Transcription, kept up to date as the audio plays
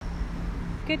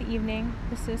Good evening.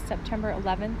 This is September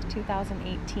 11th,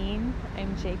 2018.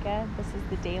 I'm Jacob. This is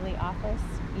the Daily Office,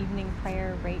 Evening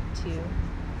Prayer, Rate 2.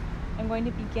 I'm going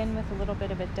to begin with a little bit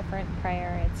of a different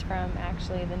prayer. It's from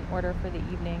actually the order for the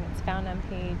evening. It's found on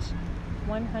page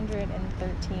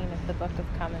 113 of the Book of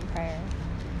Common Prayer.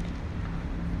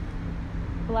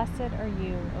 Blessed are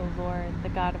you, O Lord, the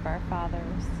God of our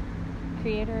fathers,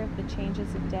 creator of the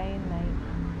changes of day and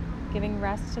night, giving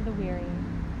rest to the weary,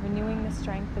 renewing the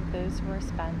strength of those who are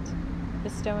spent,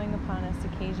 bestowing upon us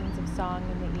occasions of song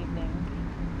in the evening.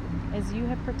 As you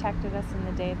have protected us in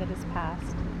the day that is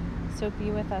past, so be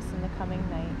with us in the coming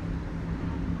night.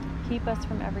 Keep us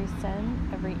from every sin,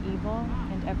 every evil,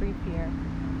 and every fear.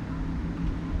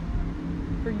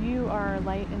 For you are our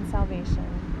light and salvation,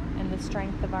 and the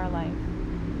strength of our life.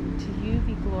 To you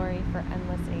be glory for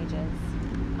endless ages.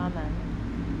 Amen.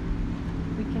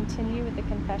 We continue with the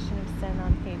Confession of Sin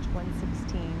on page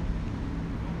 116.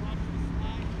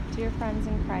 Dear friends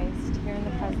in Christ, here in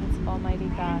the presence of Almighty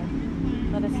God,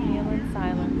 let us kneel in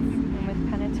silence and with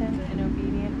penitent and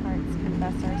obedient hearts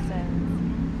confess our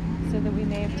sins, so that we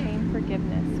may obtain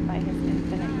forgiveness by His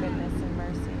infinite goodness and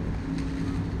mercy.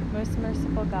 Most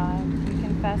merciful God, we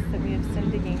confess that we have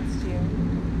sinned against you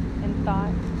in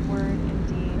thought, word, and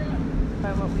deed,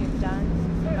 by what we have done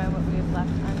and by what we have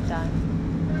left undone.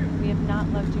 We have not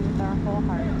loved you with our whole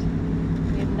heart.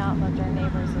 We have not loved our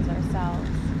neighbors as ourselves.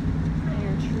 We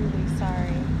are truly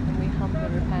sorry, and we humbly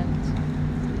repent.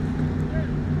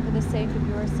 For the sake of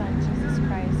your Son, Jesus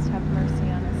Christ, have mercy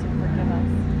on us and forgive us,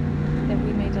 that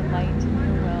we may delight in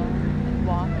your will and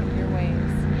walk in your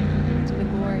ways, to the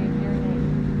glory of your name.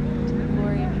 To the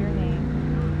glory of your name.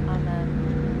 Amen.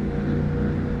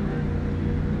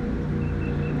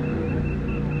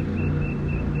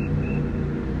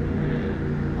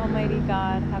 Almighty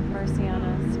God, have mercy on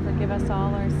us. Forgive us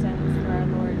all our sins through our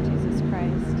Lord Jesus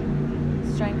Christ.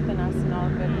 Strengthen us in all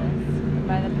goodness, and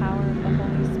by the power of the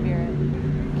Holy Spirit,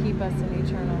 keep us in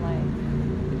eternal life.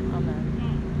 Amen.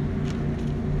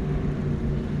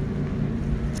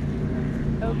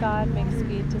 O God, make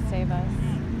speed to save us.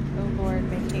 O Lord,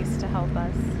 make haste to help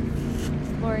us.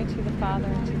 Glory to the Father,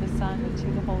 and to the Son, and to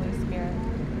the Holy Spirit,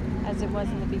 as it was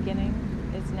in the beginning,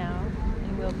 is now,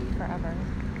 and will be forever.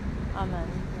 Amen.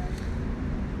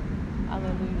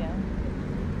 Alleluia.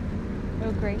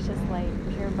 O gracious light,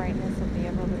 pure brightness of the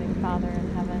ever-living Father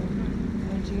in heaven,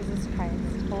 O Jesus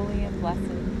Christ, holy and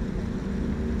blessed,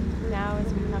 now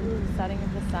as we come to the setting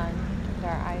of the sun, and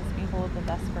our eyes behold the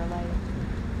vesper light,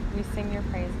 we sing your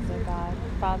praises, O God,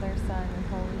 Father, Son, and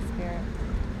Holy Spirit.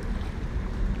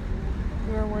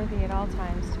 You are worthy at all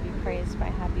times to be praised by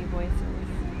happy voices,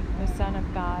 O Son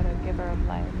of God, O Giver of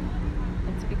life,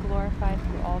 and to be glorified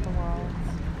through all the worlds.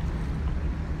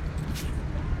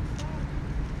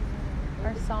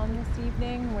 Our psalm this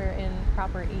evening, we're in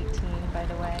proper 18, by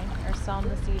the way. Our psalm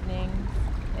this evening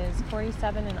is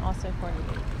 47 and also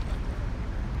 48.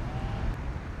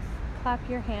 Clap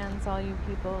your hands, all you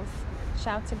peoples.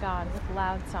 Shout to God with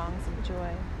loud songs of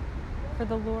joy. For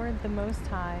the Lord, the Most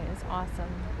High, is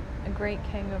awesome, a great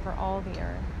king over all the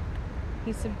earth.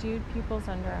 He subdued peoples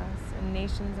under us and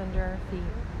nations under our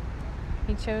feet.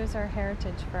 He chose our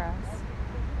heritage for us,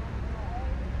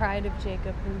 the pride of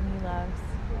Jacob, whom he loves.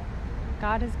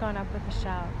 God has gone up with a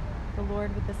shout, the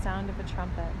Lord with the sound of a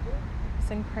trumpet.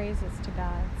 Sing praises to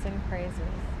God, sing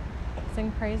praises.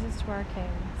 Sing praises to our King,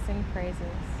 sing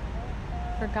praises.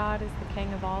 For God is the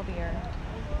King of all the earth.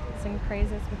 Sing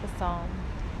praises with a psalm.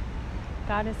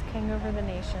 God is King over the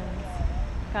nations.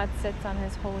 God sits on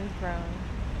his holy throne.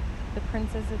 The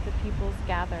princes of the peoples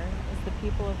gather as the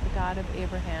people of the God of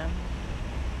Abraham.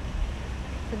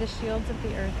 For the shields of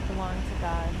the earth belong to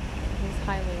God, and he is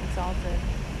highly exalted.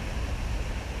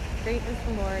 Great is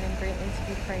the Lord, and greatly to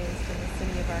be praised in the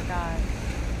city of our God.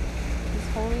 His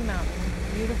holy mountain,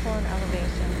 beautiful in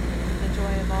elevation, the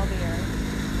joy of all the earth.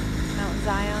 Mount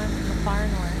Zion in the far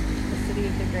north, the city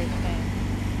of the great King.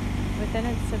 Within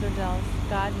its citadels,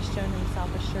 God has shown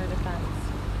himself a sure defense.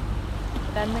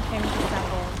 Then the kings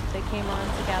assembled, they came on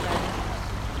together.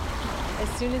 As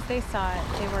soon as they saw it,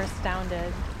 they were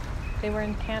astounded. They were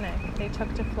in panic, they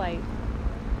took to flight.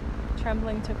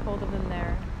 Trembling took hold of them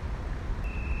there.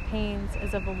 Pains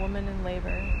as of a woman in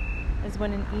labor, as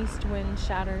when an east wind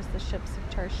shatters the ships of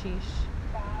Tarshish.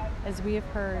 As we have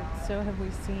heard, so have we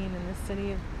seen in the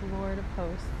city of the Lord of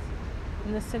hosts,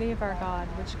 in the city of our God,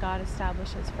 which God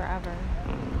establishes forever.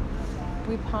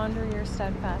 We ponder your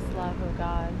steadfast love, O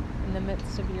God, in the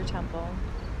midst of your temple.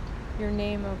 Your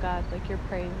name, O God, like your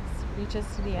praise, reaches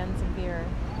to the ends of the earth.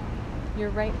 Your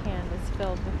right hand is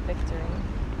filled with victory.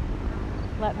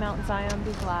 Let Mount Zion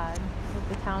be glad, let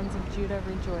the towns of Judah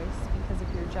rejoice, because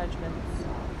of your judgments.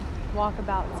 Walk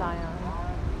about Zion.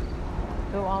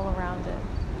 Go all around it.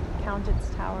 Count its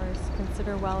towers.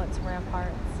 Consider well its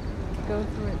ramparts. Go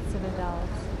through its citadels,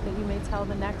 that you may tell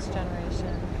the next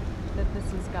generation that this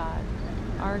is God,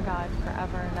 our God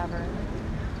forever and ever.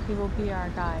 He will be our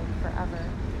guide forever.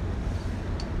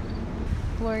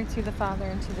 Glory to the Father,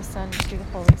 and to the Son, and to the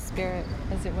Holy Spirit,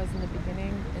 as it was in the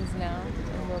beginning, is now,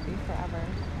 and will be forever.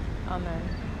 Amen.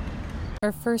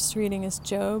 Our first reading is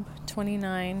Job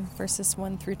 29, verses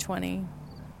 1 through 20.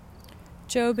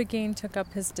 Job again took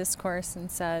up his discourse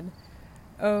and said,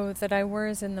 "Oh, that I were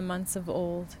as in the months of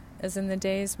old, as in the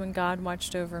days when God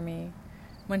watched over me,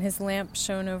 when his lamp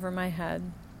shone over my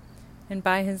head, and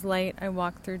by his light I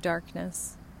walked through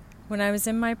darkness, when I was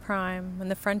in my prime, when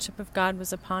the friendship of God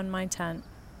was upon my tent,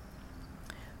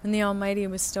 when the Almighty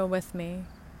was still with me,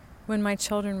 when my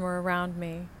children were around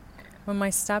me, when my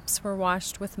steps were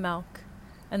washed with milk,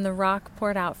 and the rock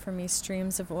poured out for me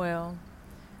streams of oil.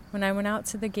 When I went out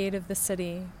to the gate of the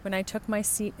city, when I took my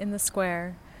seat in the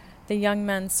square, the young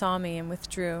men saw me and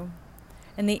withdrew,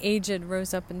 and the aged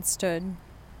rose up and stood.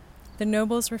 The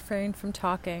nobles refrained from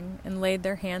talking and laid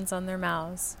their hands on their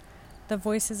mouths. The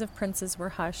voices of princes were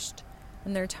hushed,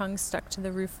 and their tongues stuck to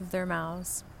the roof of their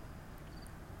mouths.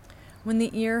 When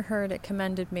the ear heard, it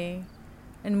commended me,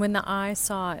 and when the eye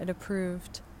saw, it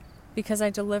approved, because I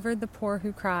delivered the poor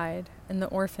who cried, and the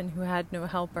orphan who had no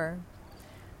helper.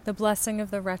 The blessing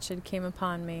of the wretched came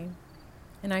upon me,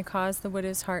 and I caused the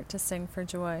widow's heart to sing for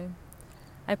joy.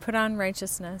 I put on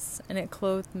righteousness, and it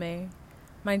clothed me.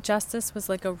 My justice was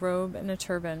like a robe and a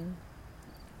turban.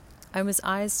 I was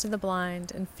eyes to the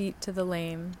blind and feet to the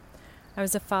lame. I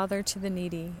was a father to the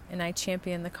needy, and I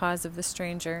championed the cause of the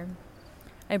stranger.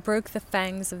 I broke the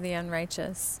fangs of the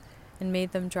unrighteous, and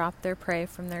made them drop their prey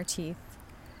from their teeth.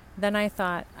 Then I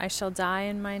thought, I shall die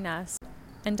in my nest,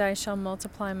 and I shall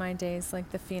multiply my days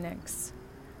like the phoenix.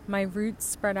 My roots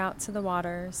spread out to the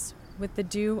waters, with the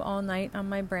dew all night on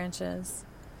my branches.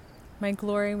 My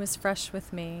glory was fresh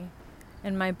with me,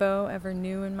 and my bow ever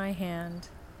new in my hand.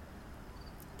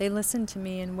 They listened to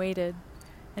me and waited,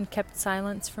 and kept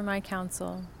silence for my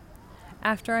counsel.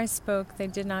 After I spoke, they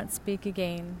did not speak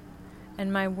again,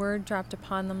 and my word dropped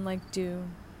upon them like dew.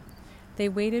 They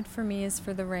waited for me as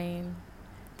for the rain.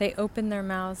 They opened their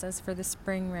mouths as for the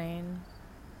spring rain.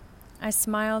 I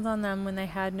smiled on them when they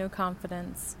had no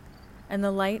confidence, and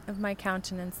the light of my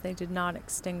countenance they did not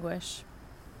extinguish.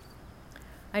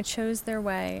 I chose their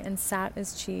way and sat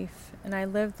as chief, and I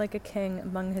lived like a king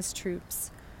among his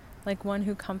troops, like one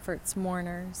who comforts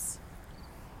mourners.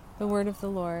 The word of the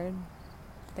Lord.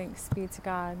 Thanks be to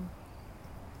God.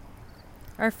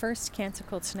 Our first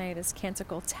canticle tonight is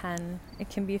Canticle 10. It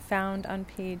can be found on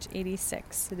page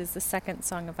 86. It is the second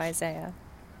song of Isaiah.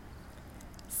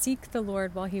 Seek the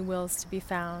Lord while he wills to be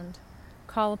found.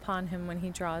 Call upon him when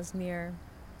he draws near.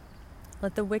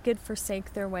 Let the wicked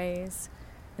forsake their ways,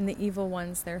 and the evil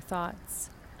ones their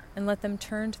thoughts. And let them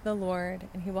turn to the Lord,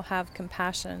 and he will have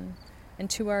compassion,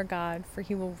 and to our God, for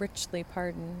he will richly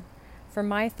pardon. For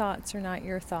my thoughts are not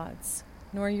your thoughts,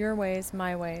 nor your ways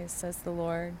my ways, says the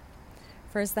Lord.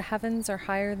 For as the heavens are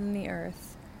higher than the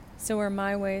earth, so are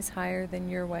my ways higher than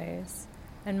your ways,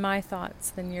 and my thoughts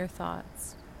than your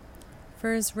thoughts.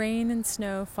 For as rain and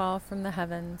snow fall from the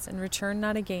heavens, and return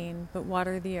not again, but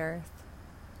water the earth,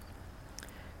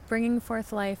 bringing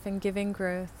forth life and giving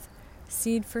growth,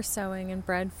 seed for sowing and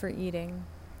bread for eating,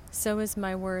 so is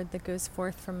my word that goes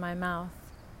forth from my mouth.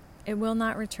 It will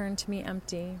not return to me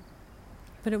empty,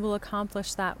 but it will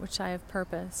accomplish that which I have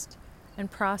purposed, and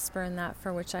prosper in that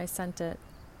for which I sent it.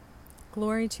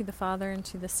 Glory to the Father, and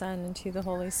to the Son, and to the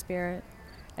Holy Spirit,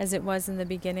 as it was in the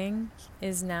beginning,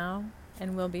 is now,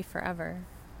 and will be forever.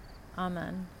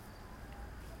 Amen.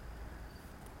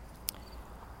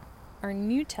 Our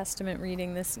New Testament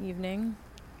reading this evening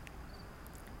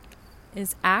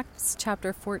is Acts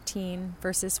chapter 14,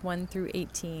 verses 1 through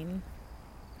 18.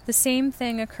 The same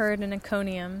thing occurred in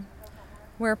Iconium,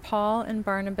 where Paul and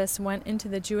Barnabas went into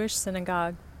the Jewish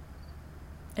synagogue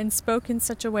and spoke in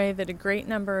such a way that a great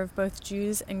number of both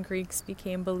Jews and Greeks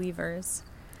became believers.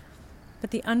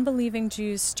 But the unbelieving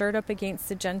Jews stirred up against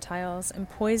the Gentiles and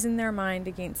poisoned their mind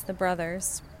against the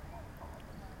brothers.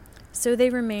 So they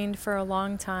remained for a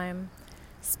long time,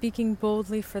 speaking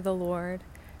boldly for the Lord,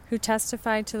 who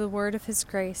testified to the word of his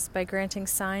grace by granting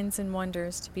signs and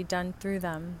wonders to be done through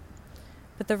them.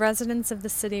 But the residents of the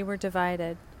city were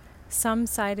divided. Some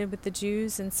sided with the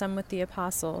Jews and some with the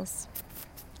apostles.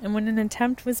 And when an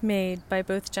attempt was made by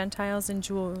both Gentiles and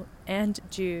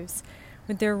Jews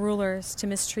with their rulers to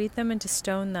mistreat them and to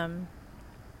stone them,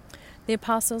 the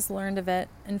apostles learned of it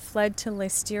and fled to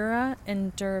Lystra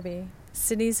and Derbe,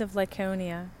 cities of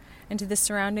Lycaonia, and to the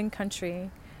surrounding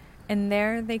country, and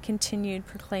there they continued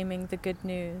proclaiming the good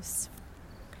news.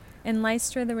 In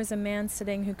Lystra there was a man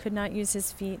sitting who could not use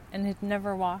his feet and had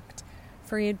never walked,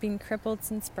 for he had been crippled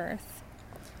since birth.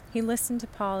 He listened to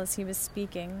Paul as he was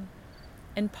speaking,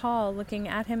 and Paul, looking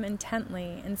at him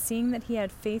intently and seeing that he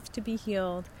had faith to be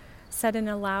healed, said in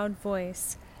a loud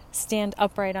voice, "Stand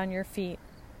upright on your feet."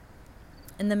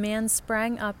 And the man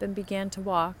sprang up and began to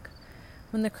walk.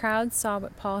 When the crowd saw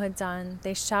what Paul had done,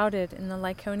 they shouted in the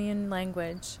Lycaonian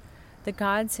language, "The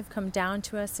gods have come down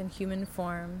to us in human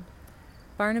form."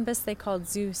 Barnabas they called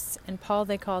Zeus, and Paul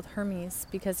they called Hermes,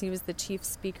 because he was the chief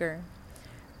speaker.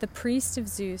 The priest of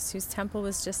Zeus, whose temple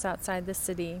was just outside the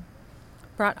city,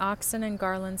 brought oxen and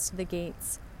garlands to the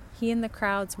gates. He and the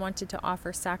crowds wanted to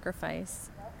offer sacrifice.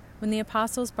 When the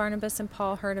apostles Barnabas and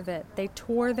Paul heard of it, they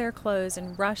tore their clothes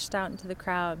and rushed out into the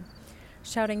crowd,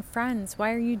 shouting, "Friends,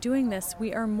 why are you doing this?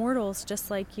 We are mortals just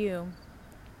like you.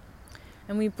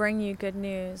 And we bring you good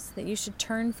news, that you should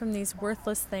turn from these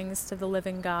worthless things to the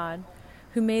living God,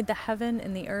 who made the heaven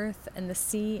and the earth and the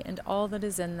sea and all that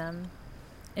is in them.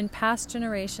 In past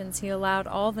generations he allowed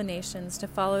all the nations to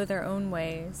follow their own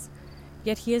ways,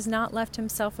 yet he has not left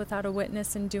himself without a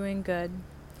witness in doing good,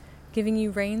 giving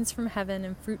you rains from heaven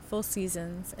and fruitful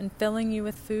seasons, and filling you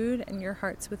with food and your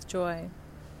hearts with joy."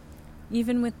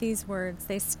 Even with these words,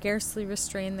 they scarcely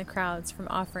restrained the crowds from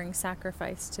offering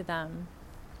sacrifice to them.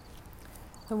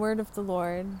 The word of the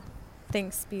Lord.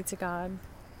 Thanks be to God.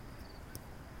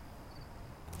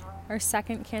 Our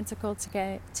second canticle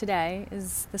today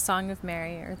is the Song of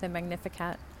Mary, or the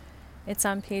Magnificat. It's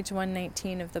on page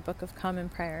 119 of the Book of Common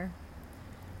Prayer.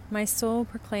 My soul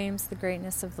proclaims the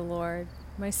greatness of the Lord.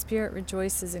 My spirit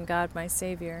rejoices in God my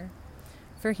Savior,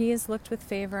 for he has looked with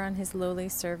favor on his lowly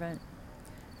servant.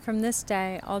 From this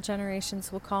day all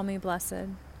generations will call me blessed.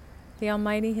 The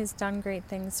Almighty has done great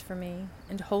things for me,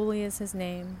 and holy is his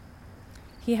name.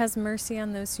 He has mercy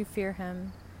on those who fear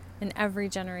him in every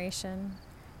generation.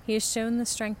 He has shown the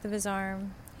strength of his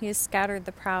arm. He has scattered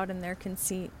the proud in their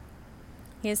conceit.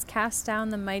 He has cast down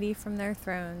the mighty from their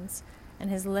thrones, and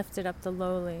has lifted up the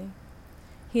lowly.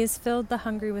 He has filled the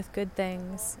hungry with good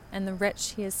things, and the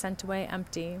rich he has sent away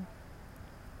empty.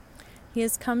 He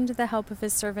has come to the help of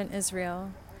his servant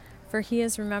Israel, for he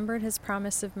has remembered his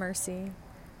promise of mercy,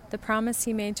 the promise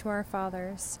he made to our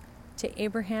fathers, to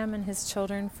Abraham and his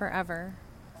children forever.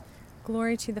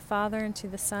 Glory to the Father, and to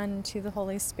the Son, and to the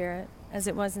Holy Spirit, as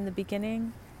it was in the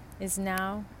beginning, is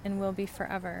now, and will be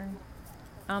forever.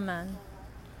 Amen.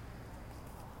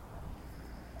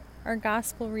 Our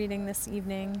gospel reading this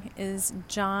evening is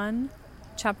John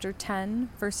chapter 10,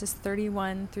 verses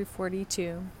 31 through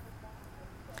 42.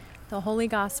 The Holy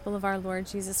Gospel of our Lord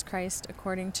Jesus Christ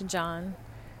according to John.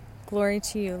 Glory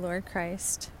to you, Lord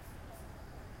Christ.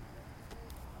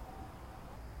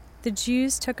 The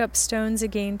Jews took up stones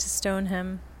again to stone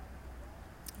him.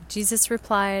 Jesus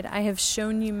replied, "I have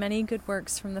shown you many good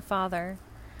works from the Father.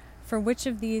 For which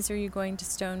of these are you going to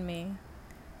stone me?"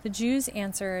 The Jews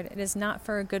answered, "It is not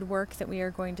for a good work that we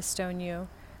are going to stone you,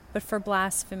 but for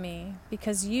blasphemy,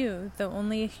 because you, though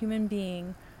only a human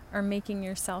being, are making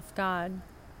yourself God."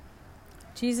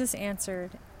 Jesus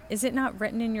answered, "Is it not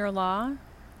written in your law?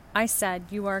 I said,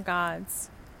 you are gods.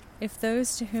 If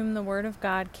those to whom the word of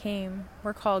God came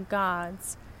were called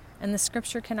gods, and the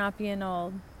scripture cannot be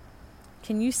annulled,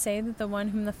 can you say that the one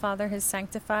whom the Father has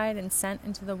sanctified and sent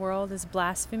into the world is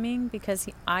blaspheming because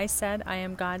I said I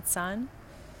am God's Son?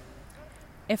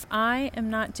 If I am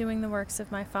not doing the works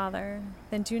of my Father,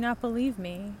 then do not believe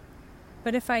me.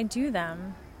 But if I do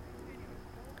them,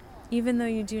 even though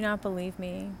you do not believe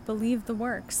me, believe the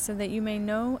works, so that you may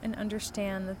know and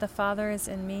understand that the Father is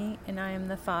in me, and I am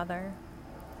the Father,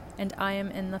 and I am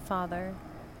in the Father.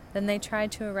 Then they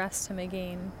tried to arrest him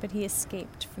again, but he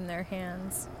escaped from their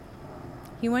hands.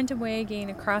 He went away again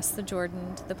across the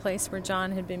Jordan to the place where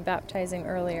John had been baptizing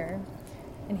earlier,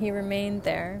 and he remained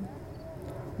there.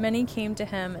 Many came to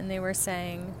him, and they were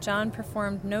saying, "John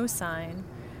performed no sign,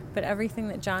 but everything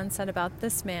that John said about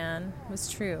this man was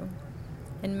true."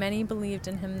 And many believed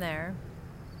in him there.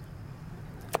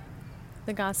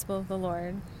 The Gospel of the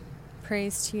Lord.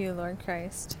 Praise to you, Lord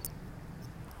Christ.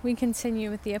 We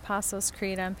continue with the Apostles'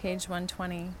 Creed on page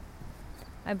 120.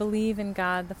 I believe in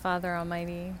God, the Father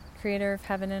Almighty, creator of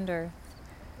heaven and earth.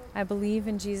 I believe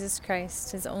in Jesus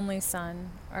Christ, his only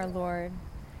Son, our Lord.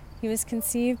 He was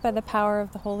conceived by the power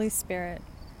of the Holy Spirit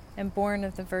and born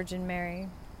of the Virgin Mary.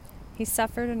 He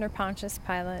suffered under Pontius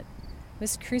Pilate,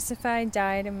 was crucified,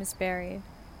 died, and was buried.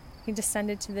 He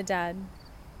descended to the dead.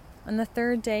 On the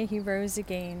third day he rose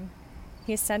again.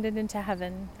 He ascended into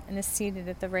heaven and is seated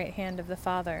at the right hand of the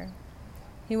Father.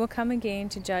 He will come again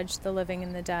to judge the living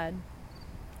and the dead.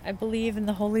 I believe in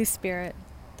the Holy Spirit,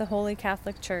 the Holy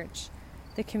Catholic Church,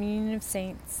 the communion of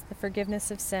saints, the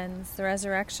forgiveness of sins, the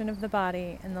resurrection of the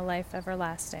body, and the life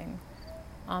everlasting.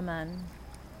 Amen.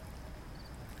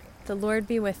 The Lord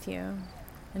be with you,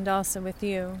 and also with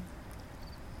you.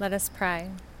 Let us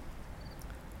pray.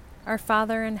 Our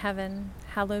Father in heaven,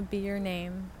 hallowed be your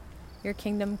name. Your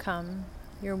kingdom come,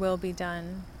 your will be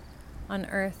done, on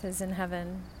earth as in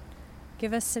heaven.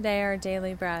 Give us today our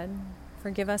daily bread.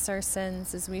 Forgive us our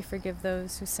sins as we forgive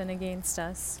those who sin against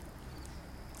us.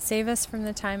 Save us from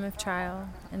the time of trial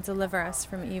and deliver us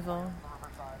from evil.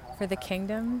 For the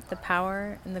kingdom, the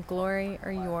power, and the glory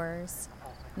are yours,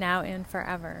 now and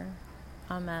forever.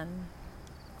 Amen.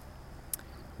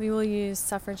 We will use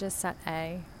Suffrages Set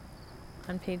A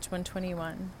on page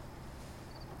 121.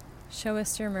 Show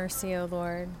us your mercy, O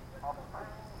Lord,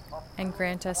 and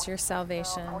grant us your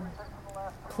salvation.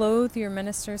 Clothe your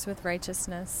ministers with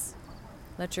righteousness.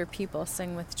 Let your people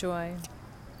sing with joy.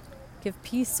 Give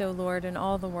peace, O Lord, in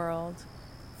all the world,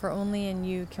 for only in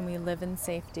you can we live in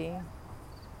safety.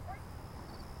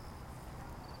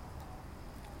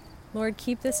 Lord,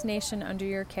 keep this nation under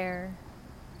your care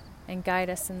and guide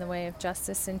us in the way of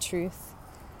justice and truth.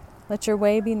 Let your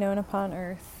way be known upon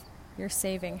earth, your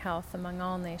saving health among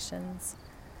all nations.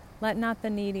 Let not the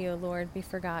needy, O Lord, be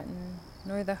forgotten,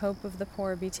 nor the hope of the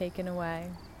poor be taken away.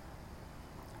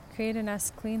 Create in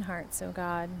us clean hearts, O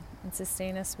God, and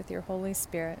sustain us with your Holy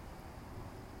Spirit.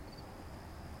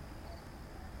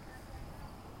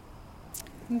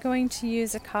 I'm going to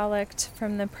use a collect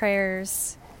from the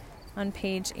prayers on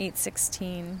page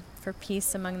 816 for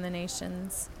peace among the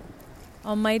nations.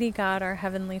 Almighty God, our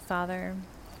Heavenly Father,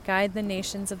 guide the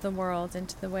nations of the world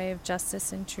into the way of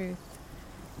justice and truth,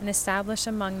 and establish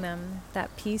among them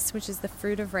that peace which is the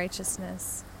fruit of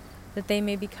righteousness, that they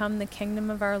may become the kingdom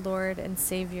of our Lord and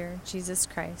Savior, Jesus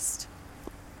Christ.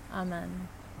 Amen.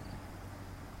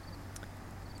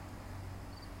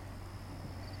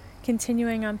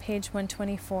 Continuing on page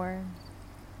 124.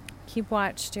 Keep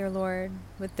watch, dear Lord,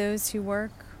 with those who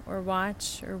work or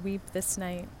watch or weep this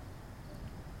night,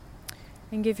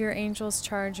 and give your angels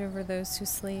charge over those who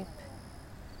sleep.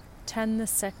 Tend the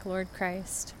sick, Lord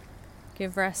Christ.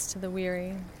 Give rest to the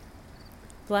weary.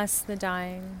 Bless the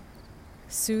dying.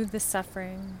 Soothe the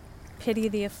suffering. Pity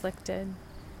the afflicted.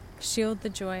 Shield the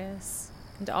joyous,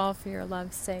 and all for your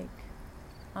love's sake.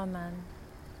 Amen.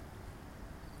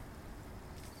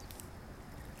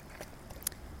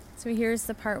 So here's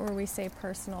the part where we say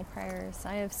personal prayers.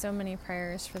 I have so many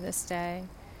prayers for this day.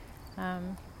 I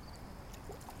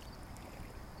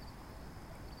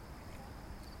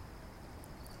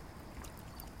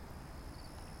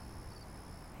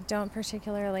don't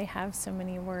particularly have so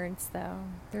many words, though.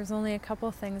 There's only a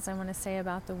couple things I want to say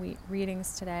about the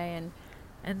readings today,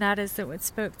 and that is that what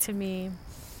spoke to me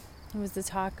was the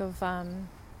talk of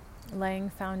laying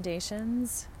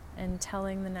foundations and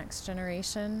telling the next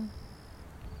generation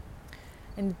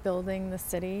and building the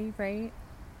city, right?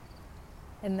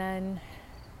 And then,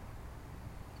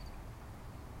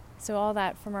 so all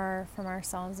that from our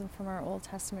Psalms and from our Old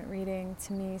Testament reading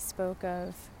to me spoke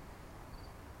of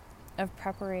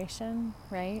preparation,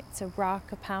 right? So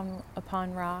rock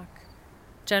upon rock,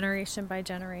 generation by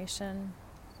generation.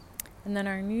 And then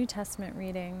our New Testament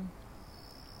reading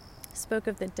spoke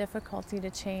of the difficulty to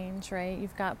change, right?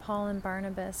 You've got Paul and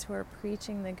Barnabas who are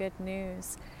preaching the good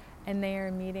news, and they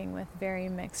are meeting with very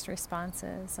mixed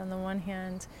responses. On the one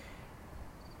hand,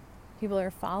 people are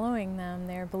following them,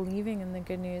 they're believing in the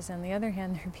good news. On the other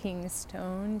hand, they're being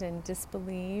stoned and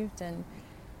disbelieved, and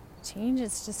change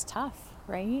is just tough,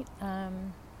 right?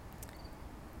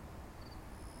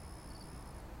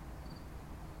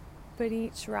 But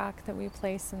each rock that we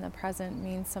place in the present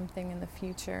means something in the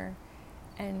future.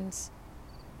 And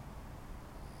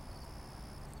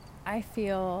I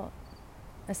feel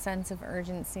a sense of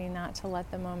urgency not to let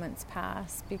the moments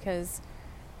pass, because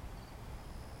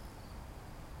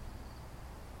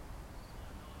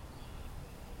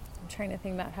I'm trying to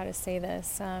think about how to say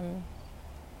this.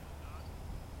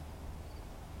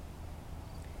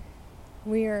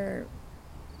 We are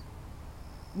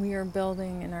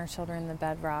building in our children the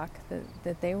bedrock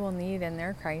that they will need in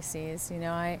their crises. You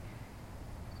know, I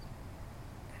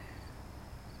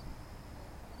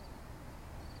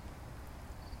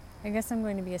guess I'm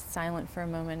going to be silent for a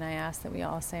moment. I ask that we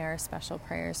all say our special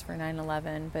prayers for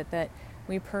 9/11, but that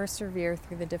we persevere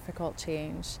through the difficult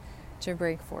change to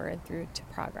break forward through to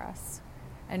progress.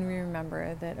 And we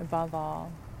remember that above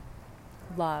all,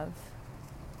 love.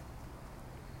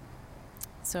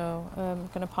 So I'm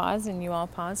going to pause, and you all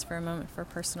pause for a moment for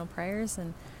personal prayers,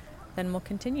 and then we'll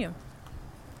continue.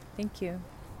 Thank you.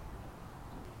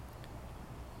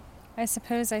 I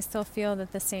suppose I still feel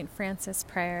that the St. Francis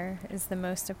prayer is the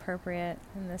most appropriate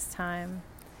in this time,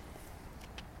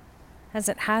 as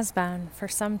it has been for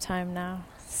some time now.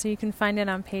 So you can find it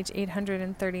on page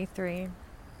 833.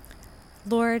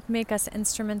 Lord, make us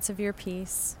instruments of your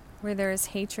peace. Where there is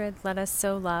hatred, let us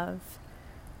sow love.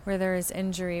 Where there is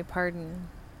injury, pardon.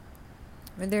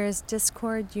 Where there is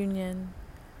discord, union.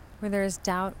 Where there is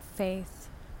doubt, faith.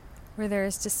 Where there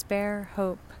is despair,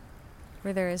 hope.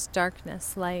 Where there is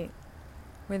darkness, light.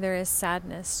 Where there is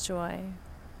sadness, joy.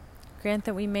 Grant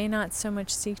that we may not so much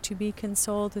seek to be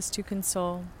consoled as to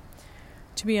console,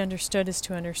 to be understood as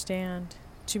to understand,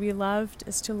 to be loved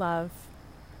as to love.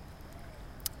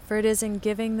 For it is in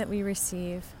giving that we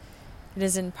receive, it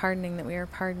is in pardoning that we are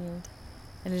pardoned,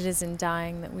 and it is in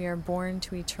dying that we are born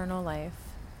to eternal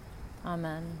life.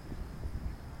 Amen.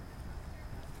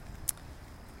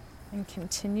 And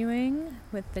continuing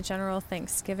with the general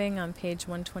thanksgiving on page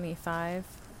 125.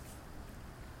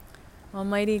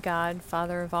 Almighty God,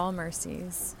 Father of all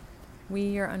mercies, we,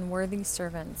 your unworthy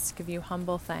servants, give you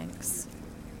humble thanks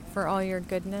for all your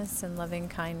goodness and loving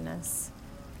kindness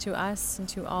to us and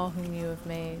to all whom you have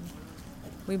made.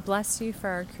 We bless you for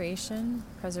our creation,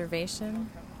 preservation,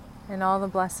 and all the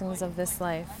blessings of this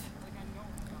life,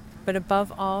 but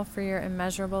above all for your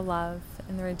immeasurable love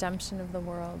and the redemption of the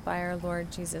world by our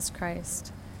Lord Jesus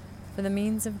Christ, for the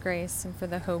means of grace and for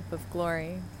the hope of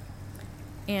glory.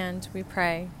 And, we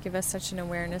pray, give us such an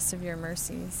awareness of your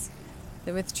mercies,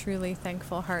 that with truly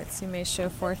thankful hearts you may show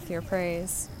forth your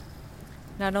praise,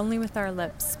 not only with our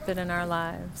lips, but in our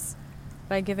lives,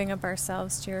 by giving up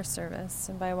ourselves to your service,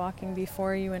 and by walking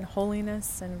before you in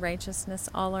holiness and righteousness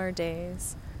all our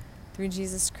days, through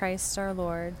Jesus Christ our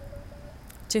Lord,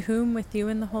 to whom, with you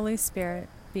and the Holy Spirit,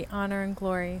 be honor and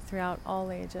glory throughout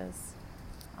all ages.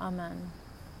 Amen.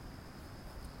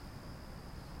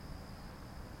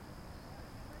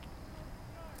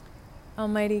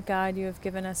 Almighty God, you have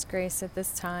given us grace at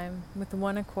this time, with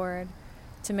one accord,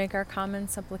 to make our common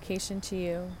supplication to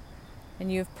you,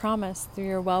 and you have promised through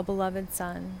your well-beloved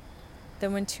Son,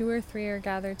 that when 2 or 3 are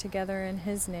gathered together in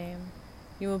his name,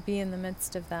 you will be in the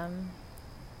midst of them.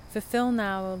 Fulfill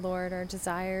now, O Lord, our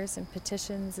desires and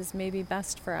petitions as may be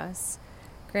best for us,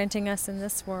 granting us in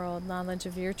this world knowledge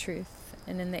of your truth,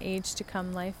 and in the age to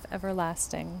come life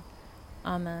everlasting.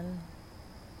 Amen.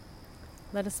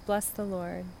 Let us bless the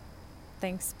Lord.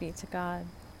 Thanks be to God.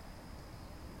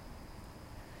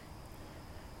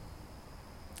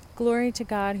 Glory to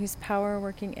God, whose power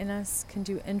working in us can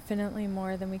do infinitely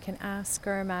more than we can ask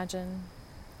or imagine.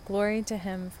 Glory to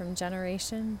him from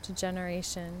generation to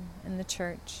generation in the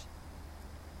Church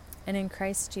and in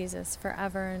Christ Jesus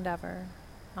forever and ever.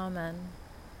 Amen.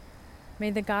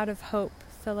 May the God of hope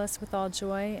fill us with all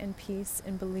joy and peace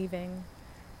in believing,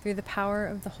 through the power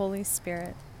of the Holy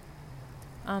Spirit.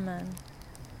 Amen.